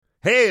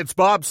Hey, it's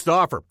Bob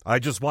Stauffer. I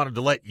just wanted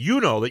to let you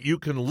know that you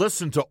can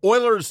listen to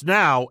Oilers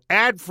Now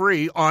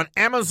ad-free on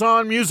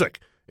Amazon Music,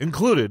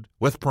 included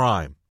with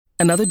Prime.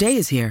 Another day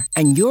is here,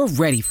 and you're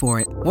ready for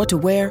it. What to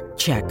wear?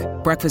 Check.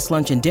 Breakfast,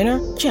 lunch, and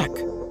dinner? Check.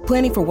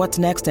 Planning for what's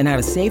next and how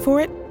to save for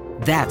it?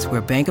 That's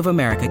where Bank of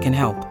America can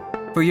help.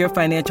 For your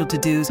financial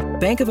to-dos,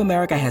 Bank of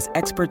America has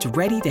experts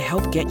ready to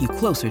help get you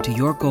closer to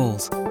your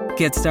goals.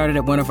 Get started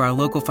at one of our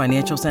local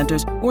financial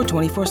centers or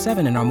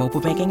 24/7 in our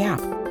mobile banking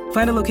app.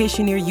 Find a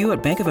location near you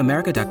at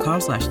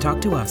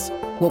bankofamerica.com/talktous.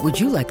 What would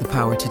you like the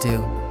power to do?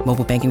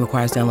 Mobile banking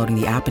requires downloading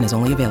the app and is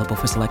only available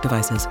for select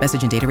devices.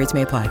 Message and data rates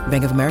may apply.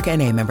 Bank of America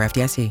N.A., member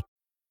FDIC.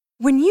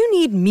 When you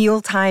need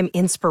mealtime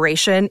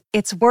inspiration,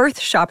 it's worth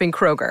shopping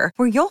Kroger,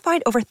 where you'll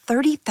find over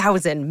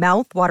 30,000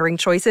 mouth-watering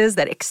choices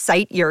that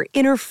excite your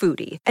inner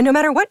foodie. And no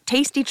matter what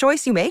tasty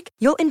choice you make,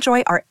 you'll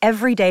enjoy our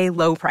everyday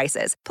low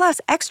prices, plus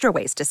extra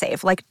ways to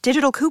save, like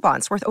digital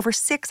coupons worth over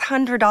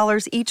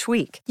 $600 each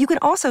week. You can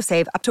also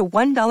save up to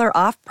 $1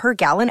 off per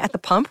gallon at the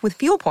pump with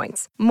fuel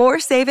points. More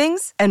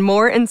savings and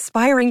more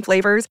inspiring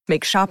flavors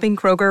make shopping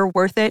Kroger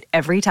worth it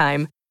every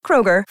time.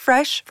 Kroger,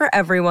 fresh for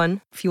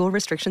everyone. Fuel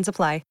restrictions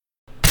apply.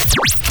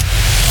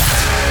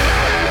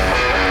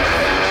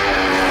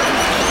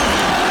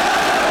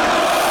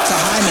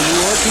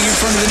 Working in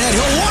front of the net.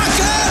 He'll walk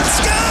up.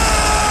 Score!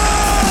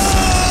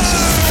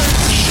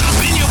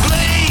 Sharpen your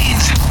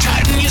blades.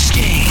 Tighten your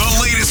skates. The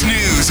latest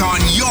news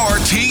on your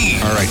team.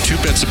 All right, two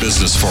bits of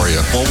business for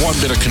you. Well, one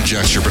bit of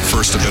conjecture, but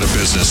first a bit of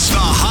business. The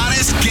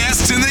hottest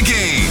guests in the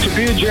game. To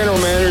be a general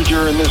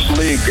manager in this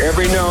league,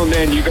 every now and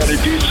then you got to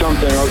do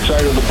something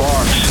outside of the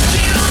box.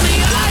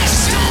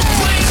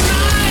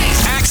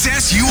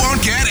 Access you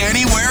won't get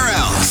anywhere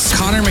else.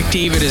 Connor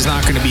McDavid is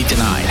not going to be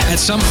denied. At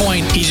some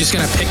point, he's just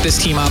going to pick this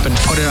team up and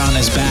put it on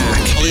his back.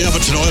 Well, the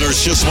Edmonton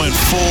Oilers just went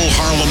full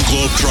Harlem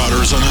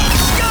Globetrotters on that.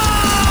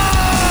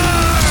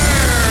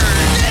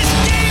 This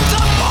game's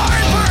a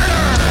barn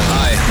burner!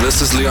 Hi, this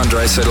is Leon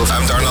Draisaitl.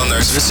 I'm Darnell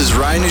Nurse. This is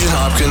Ryan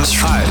Nugent-Hopkins.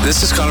 Hi,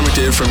 this is Connor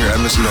McDavid from your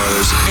Edmonton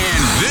Oilers.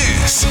 And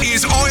this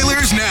is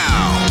Oilers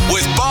Now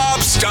with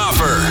Bob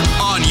Stauffer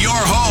on your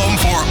home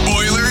for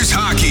Oilers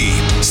hockey.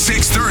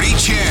 630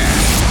 CHED.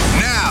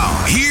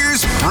 Now,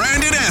 here's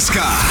Brenden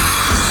Escott.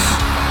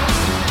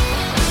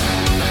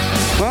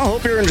 Well,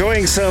 hope you're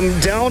enjoying some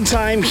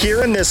downtime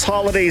here in this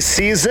holiday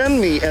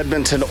season. The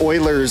Edmonton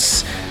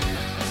Oilers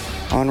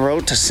en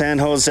route to San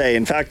Jose.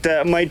 In fact,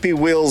 might be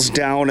wheels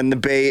down in the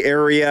Bay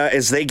Area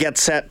as they get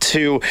set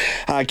to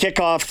kick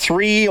off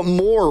 3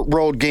 more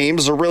road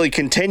games, or really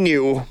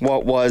continue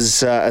what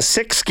was a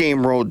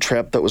 6-game road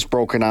trip that was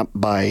broken up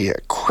by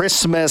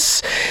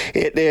Christmas.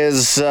 It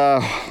is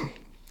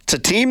it's a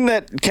team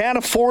that can't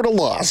afford a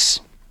loss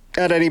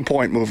at any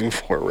point moving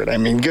forward. I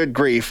mean, good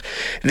grief.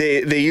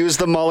 They use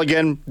the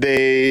mulligan.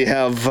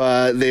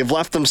 They've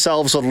left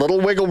themselves a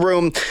little wiggle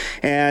room,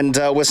 and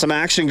with some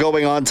action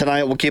going on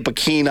tonight, we'll keep a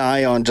keen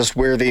eye on just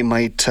where they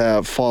might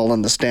fall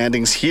in the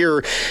standings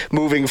here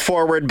moving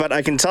forward. But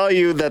I can tell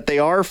you that they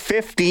are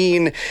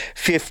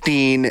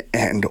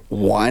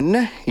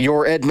 15-1.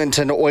 Your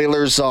Edmonton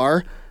Oilers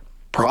are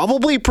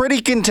probably pretty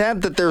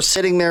content that they're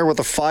sitting there with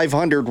a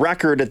 .500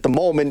 record at the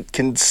moment,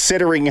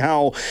 considering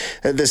how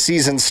the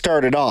season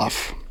started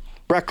off.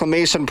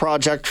 Reclamation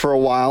project for a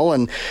while,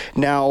 and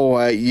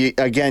now you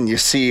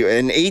see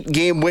an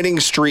 8-game winning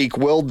streak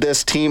willed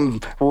this team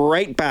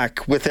right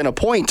back within a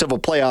point of a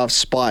playoff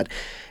spot,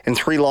 and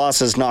 3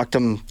 losses knocked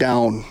them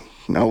down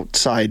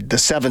outside the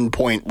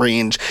 7-point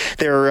range.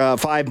 They're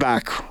 5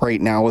 back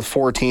right now, with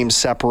 4 teams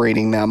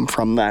separating them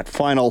from that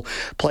final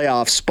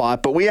playoff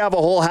spot. But we have a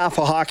whole half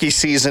a hockey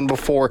season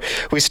before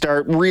we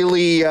start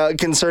really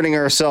concerning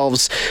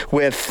ourselves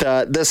with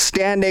the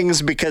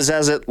standings, because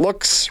as it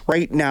looks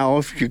right now,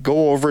 if you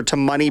go over to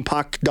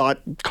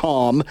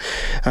moneypuck.com,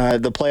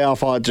 the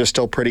playoff odds are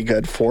still pretty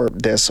good for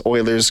this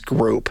Oilers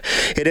group.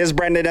 It is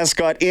Brenden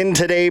Escott in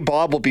today.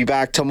 Bob will be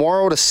back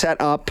tomorrow to set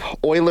up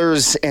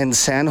Oilers and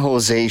San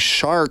Jose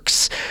Sharks.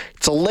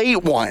 It's a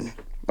late one,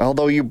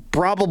 although you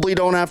probably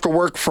don't have to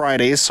work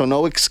Fridays, so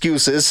no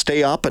excuses.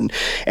 Stay up and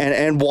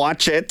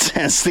watch it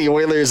as the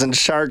Oilers and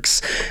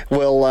Sharks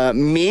will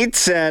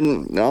meet.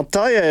 And I'll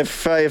tell you,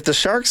 if the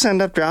Sharks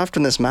end up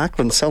drafting this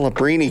Macklin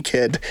Celebrini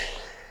kid,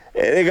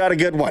 they got a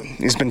good one.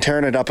 He's been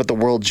tearing it up at the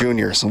World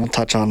Juniors, and we'll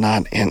touch on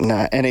that in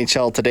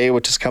NHL Today,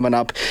 which is coming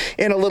up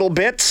in a little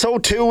bit. So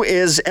too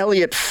is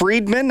Elliot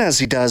Friedman, as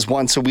he does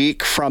once a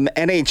week from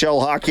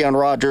NHL Hockey on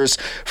Rogers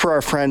for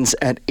our friends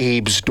at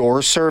Abe's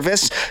Door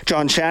Service.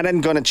 John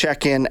Shannon going to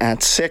check in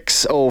at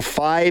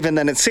 6:05, and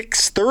then at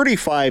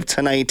 6:35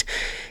 tonight,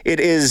 it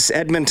is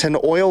Edmonton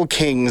Oil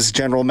Kings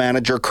General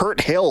Manager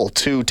Kurt Hill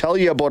to tell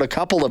you about a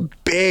couple of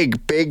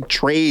big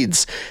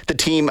trades the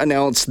team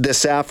announced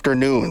this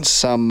afternoon.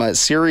 Some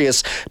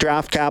serious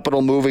draft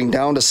capital moving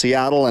down to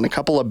Seattle, and a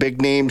couple of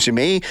big names you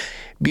may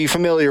be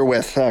familiar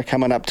with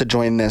coming up to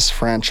join this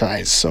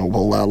franchise. So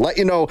we'll let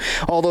you know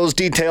all those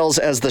details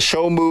as the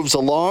show moves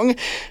along.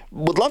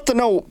 Would love to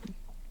know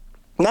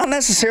not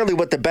necessarily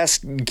what the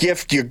best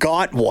gift you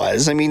got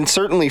was. I mean,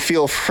 certainly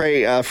feel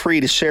free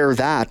to share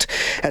that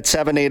at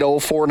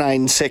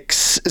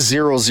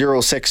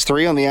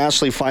 780-496-0063 on the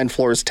Ashley Fine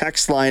Floors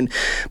text line.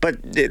 But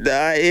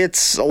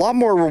it's a lot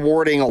more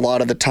rewarding a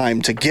lot of the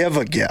time to give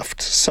a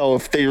gift. So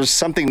if there's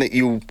something that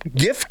you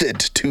gifted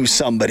to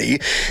somebody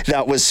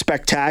that was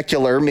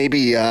spectacular,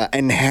 maybe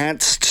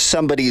enhanced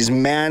somebody's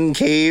man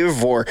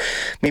cave, or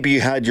maybe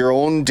you had your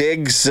own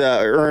digs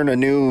earn a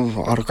new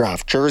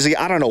autographed jersey.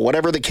 I don't know,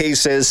 whatever the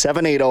case is,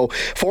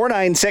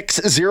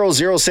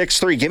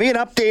 780-496-0063. Give me an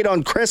update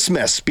on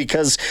Christmas,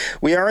 because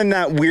we are in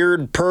that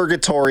weird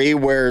purgatory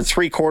where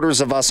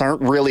 3/4 of us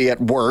aren't really at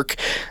work.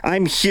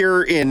 I'm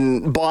here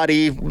in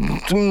body,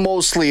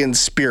 mostly in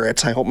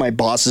spirit. I hope my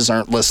bosses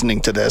aren't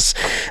listening to this.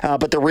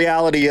 But the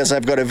reality is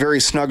I've got a very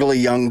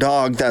snuggly young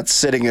dog that's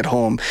sitting at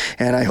home,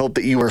 and I hope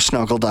that you are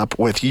snuggled up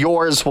with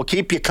yours. We'll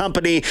keep you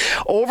company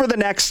over the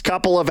next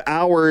couple of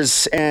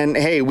hours, and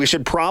hey, we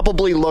should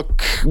probably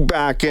look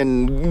back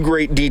in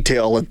great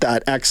detail at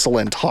that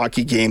excellent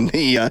hockey game.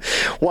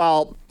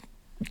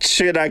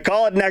 Should I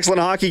call it an excellent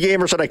hockey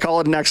game, or should I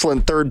call it an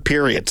excellent third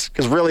period?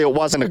 Because really it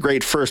wasn't a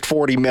great first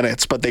 40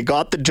 minutes, but they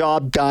got the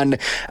job done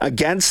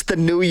against the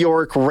New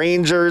York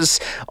Rangers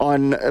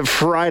on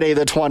Friday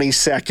the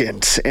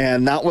 22nd.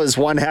 And that was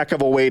one heck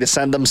of a way to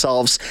send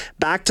themselves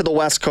back to the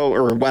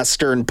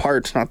western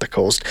part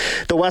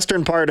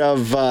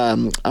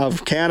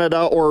of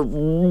Canada, or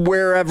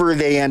wherever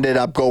they ended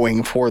up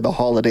going for the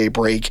holiday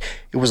break.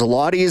 It was a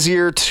lot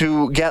easier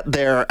to get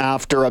there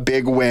after a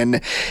big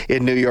win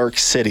in New York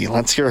City.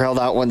 Let's hear how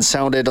that one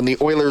sounded on the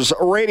Oilers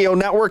Radio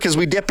Network as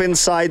we dip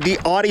inside the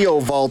audio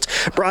vault,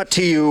 brought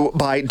to you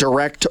by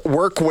Direct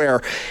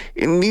Workwear.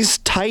 In these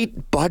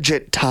tight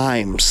budget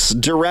times,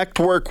 Direct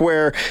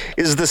Workwear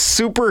is the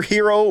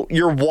superhero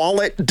your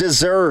wallet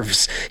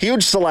deserves.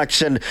 Huge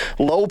selection,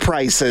 low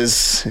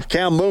prices.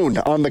 Cam Moon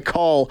on the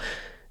call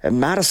at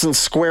Madison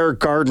Square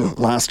Garden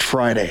last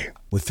Friday.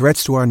 With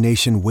threats to our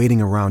nation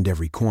waiting around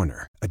every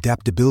corner,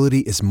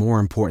 adaptability is more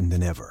important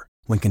than ever.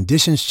 When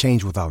conditions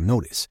change without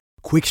notice,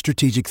 quick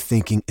strategic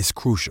thinking is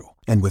crucial.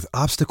 And with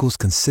obstacles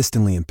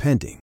consistently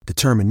impending,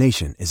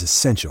 determination is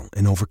essential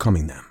in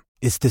overcoming them.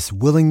 It's this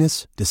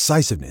willingness,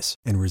 decisiveness,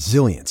 and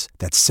resilience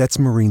that sets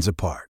Marines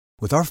apart.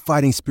 With our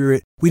fighting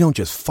spirit, we don't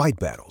just fight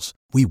battles,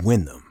 we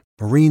win them.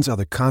 Marines are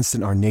the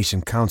constant our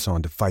nation counts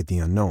on to fight the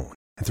unknown.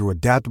 And through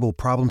adaptable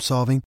problem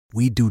solving,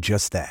 we do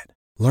just that.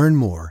 Learn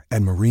more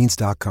at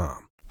Marines.com.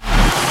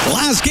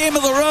 Last game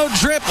of the road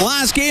trip,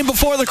 last game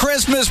before the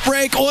Christmas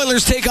break.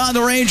 Oilers take on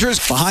the Rangers.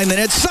 Behind the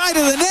net, side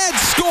of the net,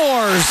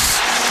 scores.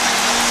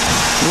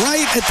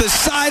 Right at the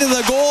side of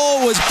the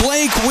goal was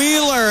Blake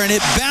Wheeler, and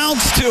it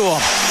bounced to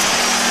him.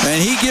 And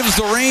he gives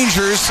the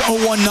Rangers a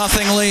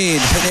 1-0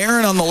 lead.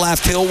 Aaron on the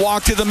left, he'll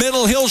walk to the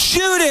middle, he'll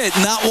shoot it.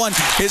 And that one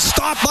is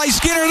stopped by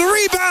Skinner. The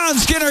rebound,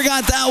 Skinner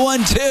got that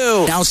one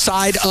too. Now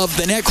side of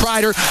the net,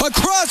 Kreider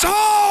across.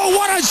 Oh,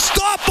 what a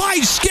stop by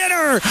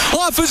Skinner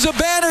off of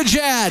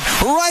Zibanejad.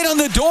 Right on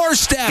the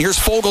doorstep. Here's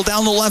Foegele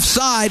down the left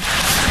side.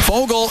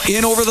 Foegele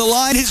in over the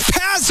line. His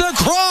pass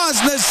across.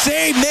 And the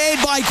save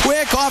made by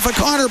Quick off of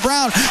Connor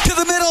Brown. To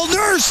the middle,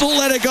 Nurse will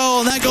let it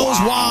go. And that goes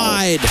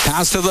wide.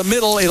 Pass to the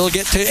middle. It'll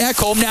get to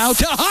Ekholm. Now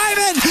to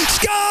Hyman,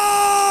 scores!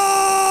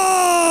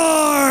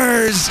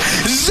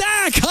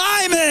 Zach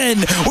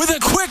Hyman with a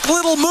quick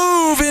little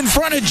move in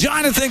front of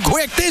Jonathan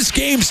Quick. This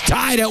game's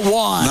tied at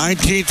 1.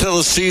 19th of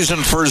the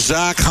season for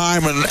Zach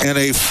Hyman, and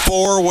a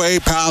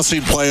 4-way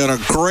passing play on a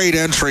great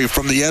entry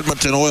from the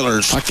Edmonton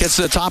Oilers. Puck gets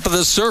to the top of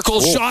the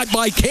circle, shot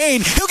by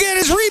Kane. He'll get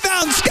his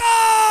rebound, scores!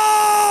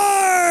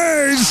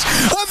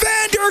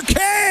 Evander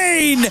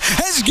Kane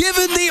has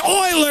given the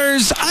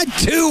Oilers a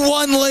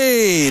 2-1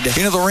 lead.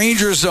 Into the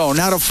Rangers zone,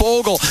 now to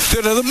Foegele,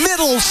 to the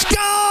middle, scores!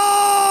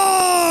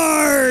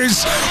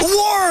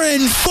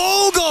 Warren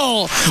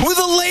Foegele with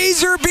a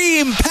laser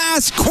beam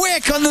pass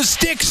Quick on the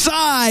stick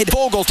side.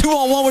 Foegele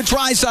 2-on-1 with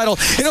Draisaitl,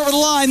 and over the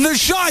line, the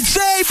shot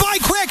saved by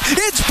Quick.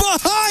 It's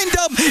behind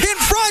him, in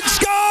front,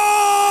 scores!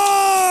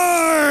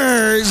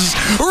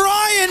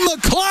 Ryan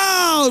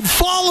McLeod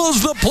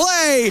follows the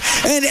play,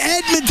 and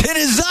Edmonton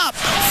is up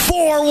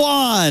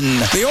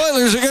 4-1. The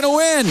Oilers are going to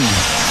win.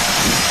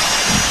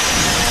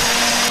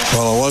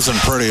 Well, it wasn't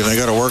pretty, and they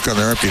got to work on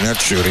their empty net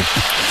shooting.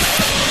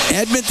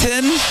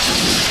 Edmonton,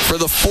 for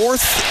the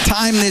 4th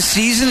time this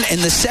season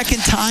and the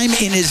 2nd time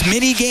in as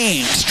many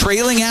games,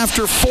 trailing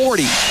after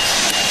 40,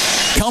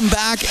 come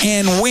back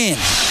and win.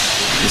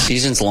 The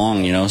season's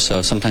long,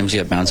 so sometimes you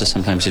get bounces,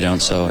 sometimes you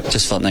don't, so it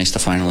just felt nice to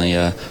finally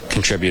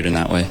contribute in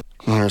that way.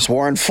 There's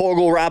Warren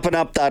Foegele wrapping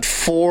up that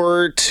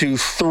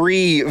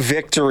 4-3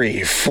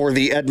 victory for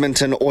the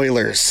Edmonton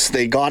Oilers.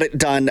 They got it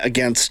done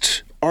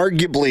against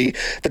arguably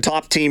the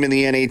top team in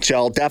the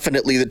NHL,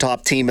 definitely the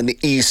top team in the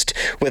East,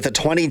 with a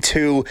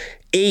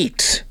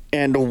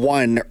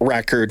 22-8-1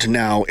 record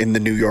now in the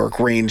New York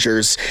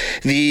Rangers.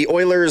 The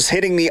Oilers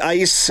hitting the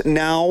ice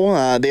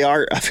now. They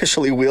are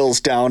officially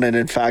wheels down, and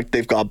in fact,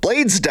 they've got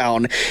blades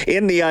down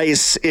in the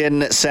ice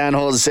in San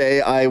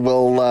Jose. I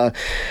will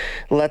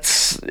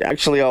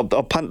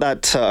I'll punt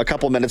that a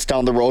couple minutes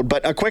down the road.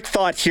 But a quick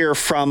thought here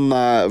from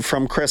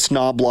Chris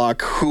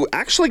Knobloch, who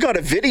actually got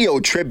a video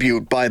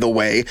tribute, by the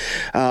way,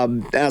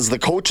 as the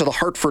coach of the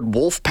Hartford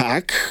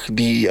Wolfpack,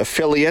 the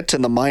affiliate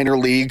in the minor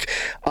league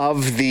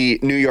of the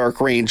New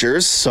York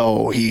Rangers.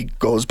 So he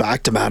goes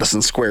back to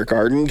Madison Square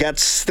Garden,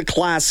 gets the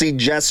classy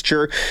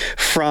gesture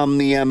from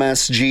the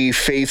MSG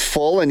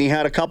faithful, and he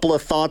had a couple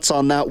of thoughts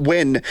on that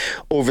win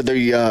over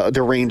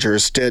the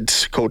Rangers, did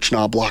Coach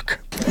Knobloch.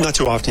 Not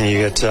too often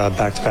you get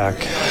back-to-back.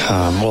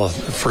 Well,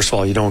 first of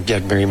all, you don't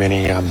get very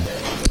many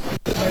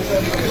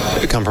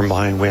come from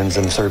behind wins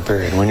in the third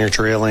period. When you're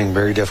trailing,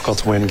 very difficult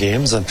to win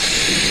games, and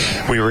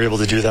we were able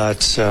to do that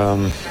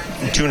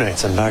 2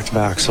 nights and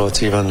back-to-back, so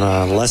it's even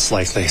less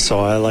likely. So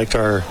I liked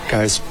our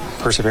guys'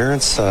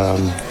 perseverance.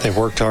 They've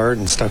worked hard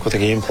and stuck with the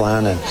game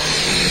plan, and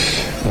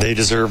they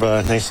deserve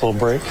a nice little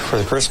break for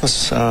the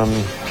Christmas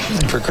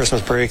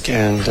break,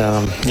 and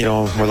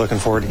we're looking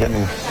forward to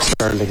getting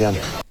started again.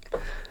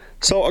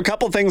 So a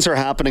couple things are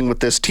happening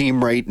with this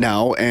team right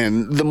now,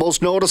 and the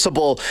most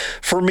noticeable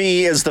for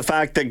me is the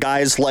fact that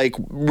guys like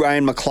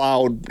Ryan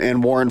McLeod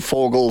and Warren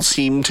Foegele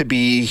seem to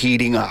be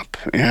heating up,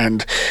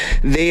 and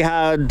they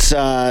had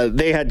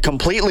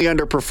completely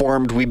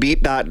underperformed. We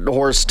beat that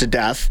horse to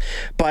death,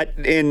 but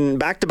in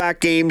back-to-back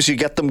games you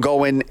get them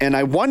going, and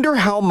I wonder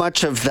how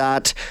much of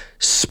that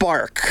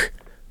spark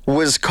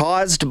was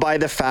caused by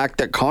the fact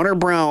that Connor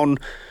Brown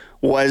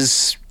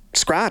was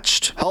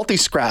healthy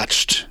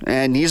scratched,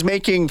 and he's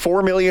making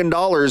 $4 million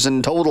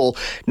in total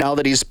now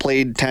that he's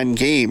played 10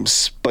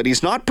 games, but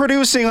he's not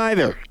producing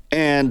either.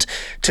 And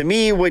to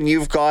me, when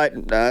you've got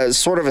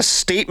sort of a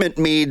statement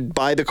made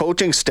by the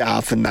coaching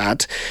staff in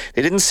that,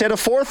 they didn't sit a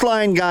fourth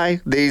line guy.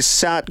 They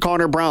sat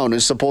Connor Brown,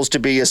 who's supposed to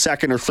be a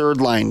second or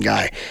third line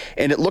guy.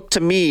 And it looked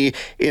to me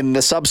in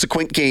the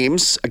subsequent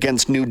games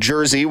against New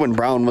Jersey when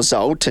Brown was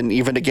out, and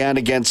even again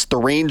against the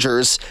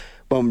Rangers,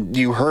 when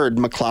you heard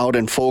McLeod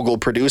and Foegele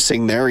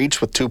producing there, each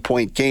with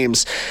 2-point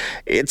games,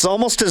 it's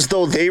almost as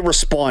though they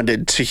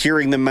responded to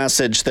hearing the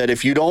message that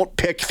if you don't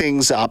pick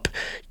things up,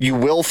 you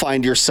will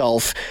find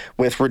yourself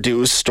with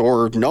reduced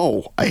or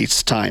no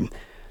ice time.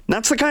 And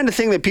that's the kind of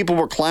thing that people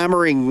were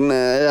clamoring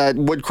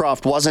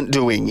Woodcroft wasn't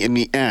doing in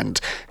the end.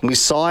 And we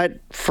saw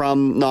it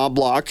from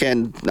Knobloch,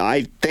 and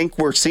I think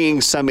we're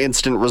seeing some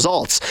instant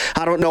results.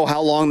 I don't know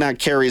how long that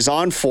carries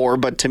on for,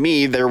 but to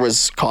me, there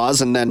was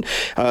cause and then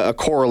a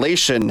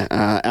correlation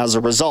as a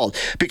result.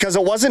 Because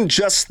it wasn't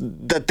just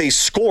that they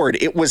scored,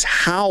 it was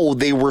how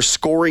they were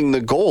scoring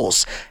the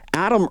goals.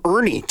 Adam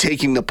Ernie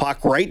taking the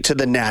puck right to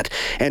the net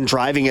and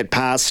driving it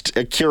past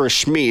Kira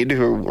Schmid,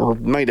 or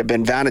might have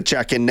been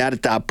Vanacek in net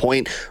at that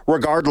point.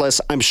 Regardless,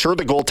 I'm sure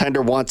the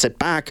goaltender wants it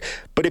back,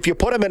 but if you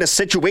put him in a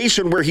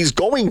situation where he's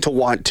going to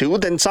want to,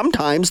 then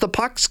sometimes the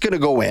puck's going to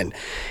go in.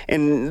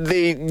 And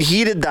they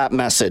heeded that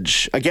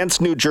message against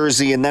New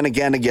Jersey and then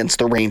again against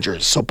the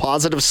Rangers. So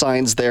positive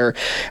signs there,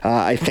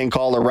 I think,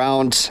 all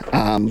around.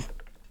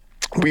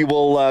 We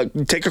will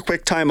take a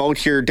quick time out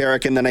here,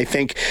 Derek, and then I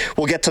think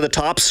we'll get to the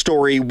top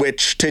story,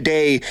 which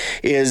today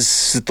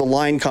is the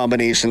line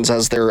combinations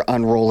as they're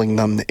unrolling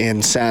them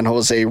in San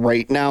Jose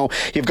right now.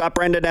 You've got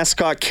Brenden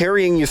Escott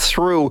carrying you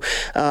through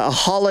a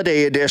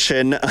holiday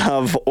edition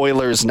of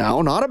Oilers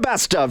Now. Not a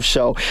best of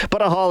show,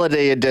 but a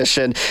holiday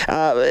edition.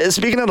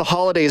 Speaking of the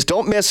holidays,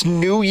 don't miss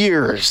New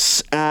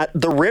Year's at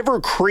the River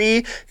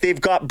Cree.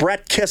 They've got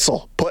Brett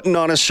Kissel putting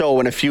on a show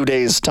in a few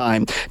days'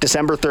 time.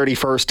 December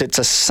 31st. It's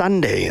a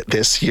Sunday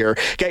this year.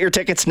 Get your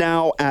tickets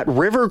now at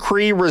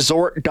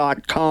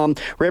rivercreeresort.com.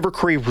 River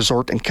Cree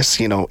Resort and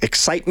Casino.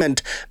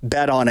 Excitement,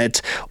 bet on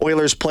it.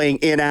 Oilers playing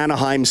in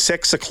Anaheim,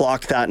 6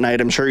 o'clock that night.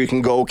 I'm sure you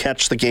can go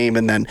catch the game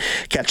and then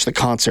catch the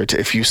concert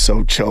if you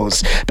so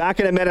chose. Back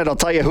in a minute, I'll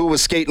tell you who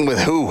was skating with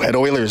who at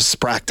Oilers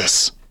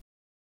practice.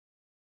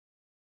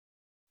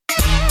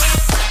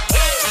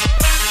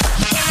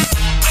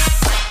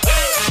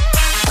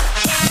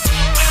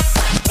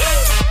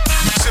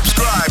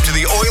 Subscribe to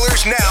the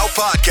Oilers Now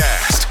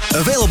podcast.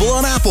 Available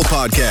on Apple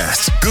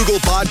Podcasts, Google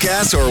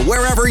Podcasts, or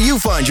wherever you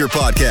find your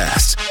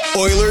podcasts.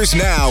 Oilers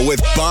Now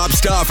with Bob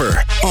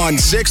Stauffer on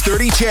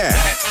 630 CHED.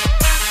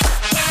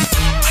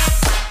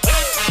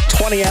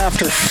 20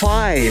 after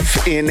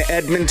 5 in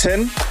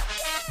Edmonton.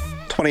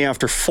 20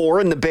 after 4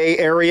 in the Bay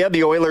Area.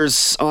 The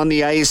Oilers on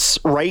the ice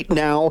right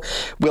now.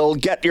 We'll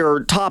get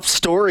your top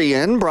story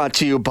in, brought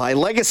to you by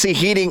Legacy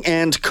Heating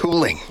and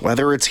Cooling.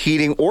 Whether it's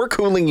heating or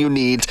cooling you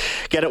need,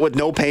 get it with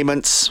no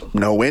payments,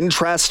 no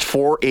interest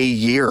for a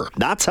year.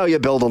 That's how you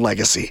build a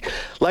legacy.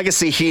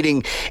 Legacy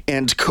Heating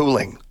and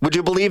Cooling. Would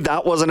you believe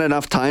that wasn't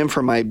enough time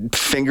for my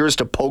fingers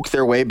to poke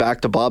their way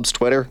back to Bob's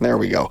Twitter? There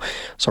we go.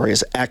 Sorry,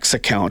 his X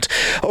account.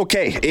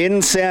 Okay,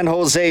 in San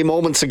Jose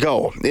moments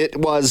ago, it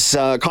was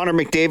Connor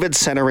McDavid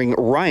centering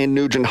Ryan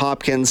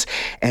Nugent-Hopkins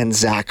and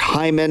Zach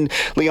Hyman.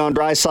 Leon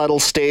Draisaitl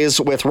stays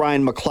with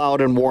Ryan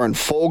McLeod and Warren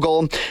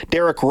Foegele.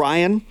 Derek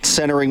Ryan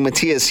centering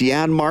Matthias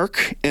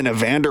Janmark and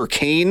Evander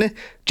Kane.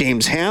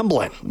 James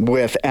Hamblin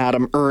with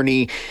Adam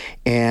Ernie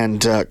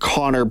and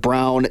Connor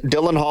Brown.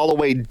 Dylan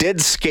Holloway did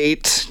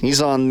skate.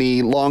 He's on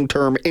the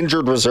long-term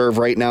injured reserve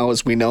right now,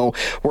 as we know,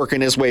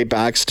 working his way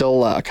back.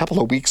 Still a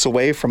couple of weeks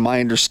away, from my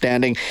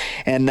understanding.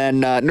 And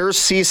then Nurse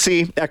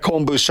Cece,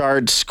 Ekholm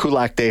Bouchard,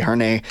 Kulak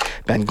Desharnais,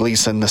 Ben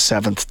Gleason, the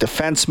 7th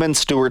defenseman,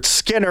 Stuart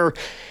Skinner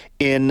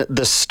in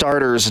the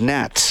starter's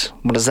net.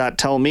 What does that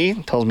tell me?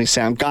 It tells me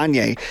Sam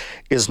Gagner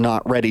is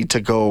not ready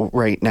to go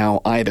right now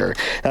either.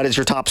 That is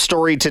your top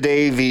story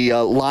today. The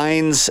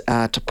lines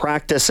at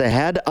practice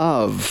ahead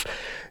of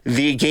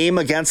the game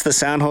against the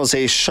San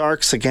Jose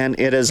Sharks. Again,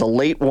 it is a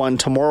late one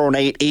tomorrow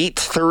night,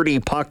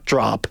 8:30 puck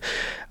drop,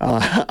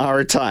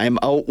 our time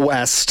out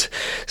west.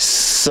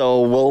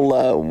 So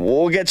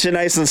we'll get you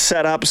nice and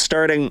set up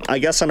starting, I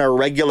guess, on our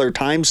regular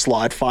time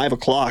slot, 5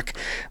 o'clock.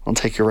 I'll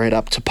take you right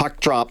up to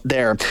puck drop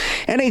there.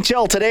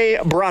 NHL Today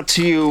brought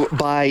to you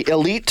by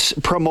Elite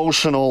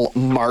Promotional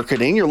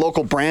Marketing, your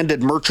local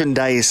branded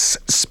merchandise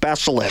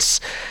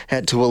specialists.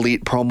 Head to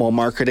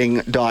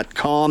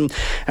elitepromomarketing.com.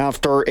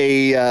 After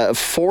a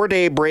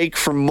 4-day break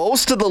for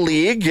most of the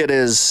league, it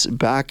is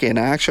back in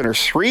action, or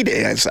 3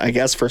 days, I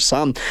guess, for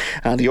some.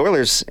 The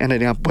Oilers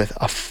ended up with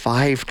a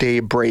 5-day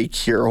break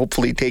here,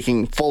 hopefully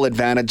taking full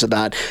advantage of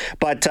that.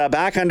 But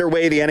back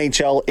underway, the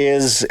NHL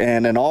is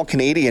in an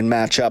all-Canadian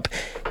matchup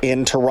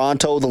in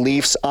Toronto. The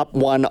Leafs up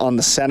 1 on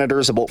the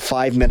Senators about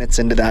 5 minutes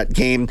into that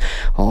game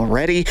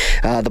already.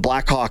 The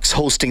Blackhawks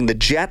hosting the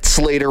Jets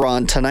later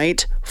on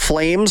tonight.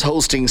 Flames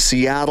hosting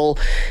Seattle.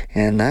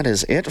 And that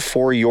is it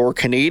for your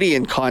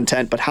Canadian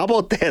content. But how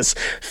about this?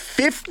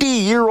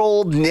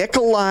 50-year-old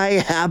Nikolai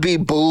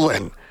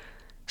Habibulin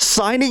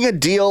signing a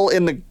deal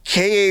in the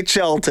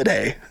KHL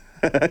today.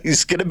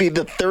 He's going to be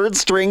the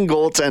third-string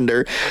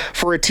goaltender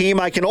for a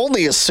team I can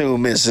only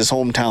assume is his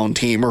hometown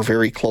team, or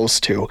very close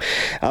to.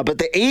 But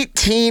the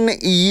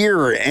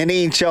 18-year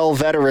NHL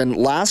veteran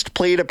last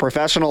played a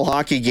professional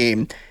hockey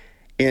game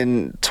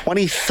in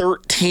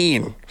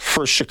 2013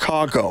 for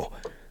Chicago.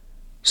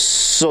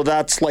 So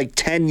that's like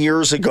 10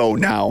 years ago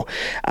now.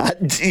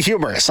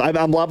 Humorous.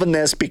 I'm loving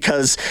this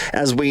because,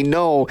 as we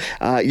know,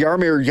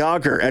 Jaromir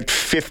Jagr at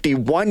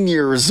 51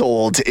 years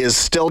old is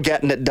still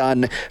getting it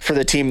done for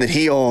the team that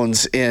he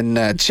owns in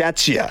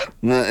Czechia.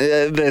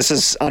 This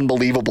is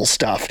unbelievable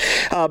stuff.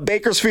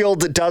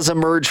 Bakersfield does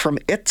emerge from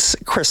its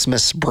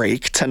Christmas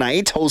break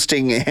tonight,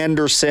 hosting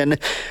Henderson.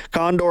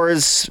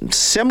 Condors,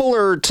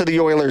 similar to the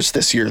Oilers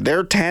this year.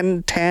 They're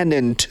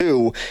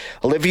 10-10-2.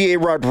 Olivier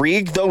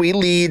Rodrigue, though, he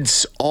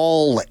leads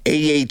all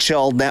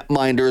AHL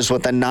netminders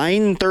with a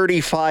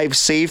 .935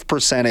 save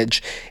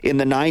percentage in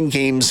the 9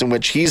 games in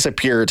which he's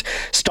appeared.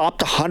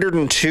 Stopped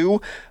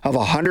 102 of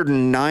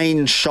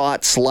 109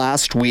 shots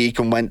last week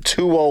and went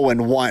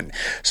 2-0-1.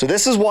 So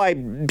this is why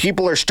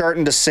people are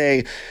starting to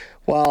say,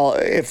 well,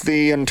 if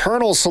the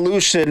internal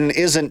solution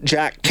isn't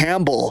Jack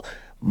Campbell,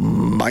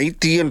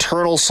 might the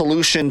internal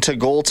solution to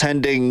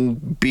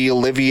goaltending be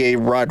Olivier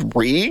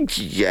Rodrigue?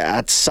 Yeah,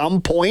 at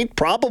some point,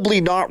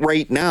 probably not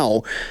right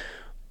now.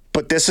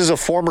 But this is a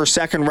former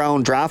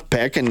second-round draft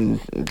pick, and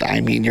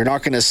I mean, you're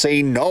not going to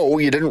say no.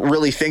 You didn't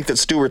really think that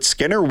Stuart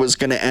Skinner was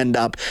going to end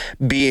up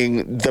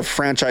being the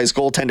franchise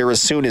goaltender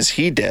as soon as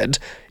he did,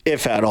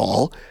 if at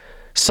all.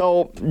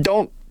 So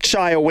don't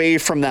shy away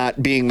from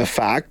that being the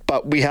fact,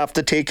 but we have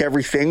to take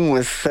everything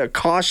with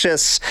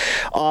cautious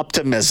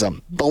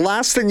optimism. The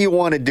last thing you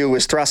want to do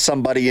is thrust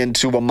somebody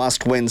into a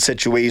must-win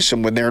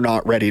situation when they're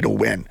not ready to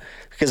win,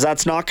 because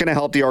that's not going to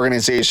help the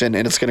organization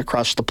and it's going to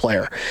crush the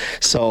player.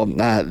 So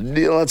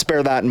let's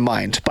bear that in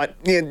mind. But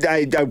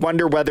I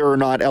wonder whether or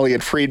not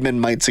Elliot Friedman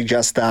might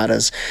suggest that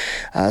as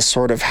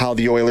sort of how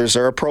the Oilers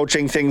are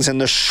approaching things in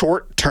the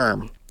short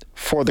term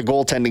for the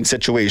goaltending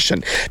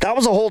situation. That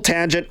was a whole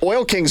tangent.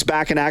 Oil Kings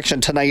back in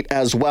action tonight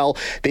as well.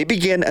 They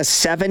begin a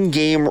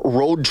 7-game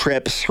road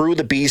trip through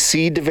the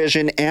BC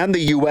division and the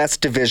US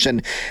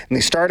division, and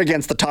they start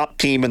against the top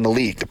team in the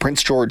league, the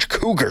Prince George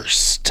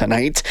Cougars,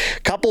 tonight.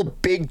 A couple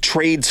big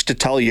trades to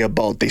tell you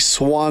about. They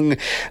swung,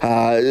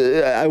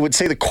 I would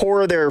say, the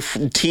core of their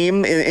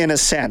team in a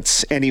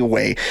sense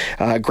anyway.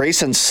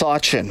 Grayson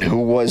Sachin, who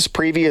was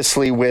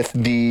previously with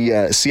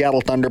the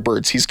Seattle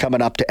Thunderbirds, he's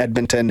coming up to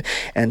Edmonton,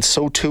 and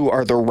so too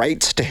are the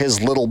rights to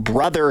his little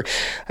brother.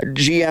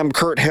 GM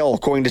Kurt Hill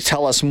going to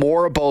tell us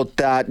more about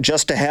that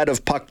just ahead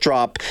of puck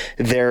drop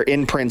there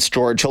in Prince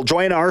George. He'll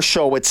join our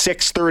show at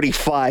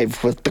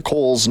 6:35 with the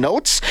Coles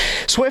Notes.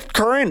 Swift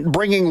Current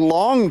bringing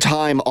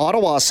longtime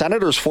Ottawa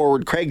Senators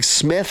forward Craig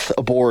Smith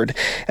aboard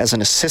as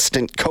an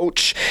assistant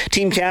coach.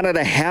 Team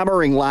Canada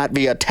hammering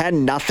Latvia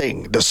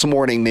 10-0 this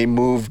morning. They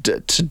moved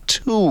to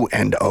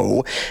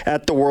 2-0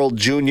 at the World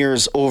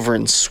Juniors over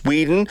in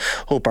Sweden.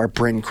 Hope our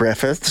Bryn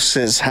Griffiths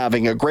is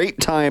having a great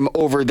time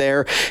over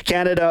there.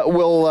 Canada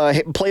will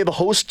play the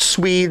host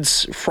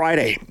Swedes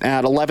Friday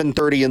at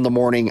 11:30 in the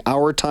morning,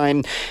 our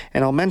time.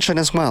 And I'll mention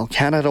as well,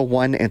 Canada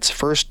won its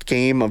first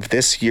game of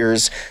this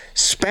year's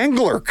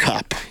Spengler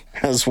Cup.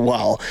 as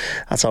well.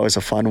 That's always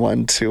a fun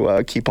one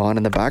to keep on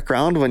in the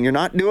background when you're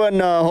not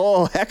doing a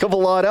whole heck of a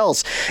lot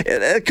else.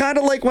 Kind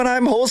of like when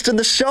I'm hosting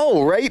the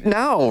show right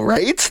now,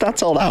 right?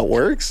 That's how that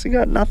works. You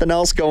got nothing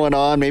else going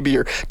on. Maybe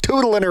you're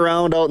tootling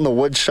around out in the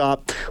wood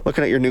shop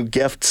looking at your new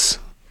gifts.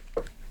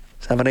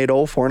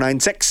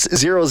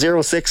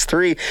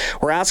 780-496-0063.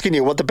 We're asking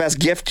you what the best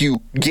gift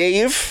you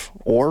gave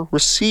or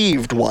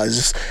received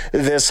was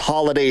this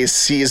holiday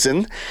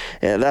season.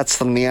 That's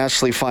from the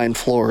Ashley Fine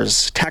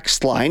Floors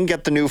text line.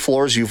 Get the new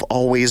floors you've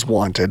always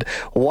wanted.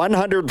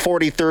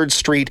 143rd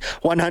Street,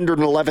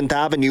 111th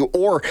Avenue,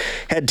 or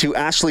head to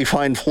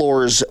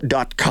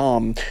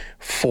ashleyfinefloors.com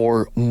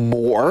for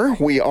more.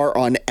 We are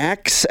on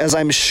X, as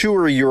I'm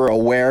sure you're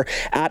aware,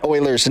 at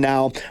Oilers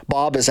Now.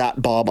 Bob is at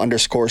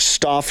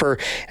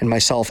Bob_Stauffer, and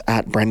myself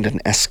at Brenden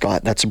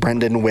Escott. That's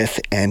Brenden with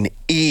an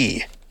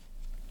E.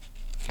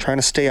 Trying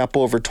to stay up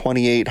over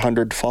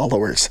 2,800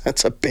 followers.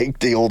 That's a big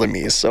deal to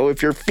me. So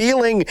if you're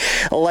feeling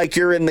like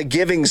you're in the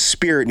giving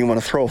spirit and you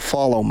want to throw a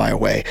follow my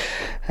way,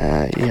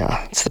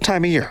 it's the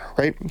time of year,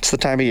 right? It's the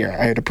time of year.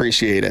 I'd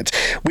appreciate it.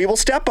 We will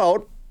step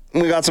out.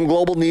 We got some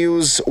global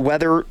news,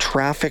 weather,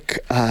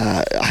 traffic,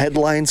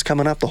 headlines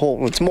coming up.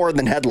 It's more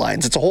than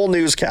headlines. It's a whole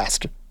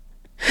newscast.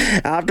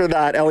 After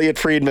that, Elliot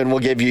Friedman will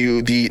give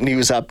you the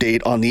news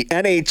update on the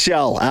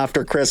NHL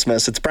after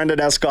Christmas. It's Brenden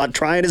Escott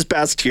trying his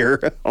best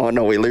here on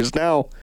Oilers Now.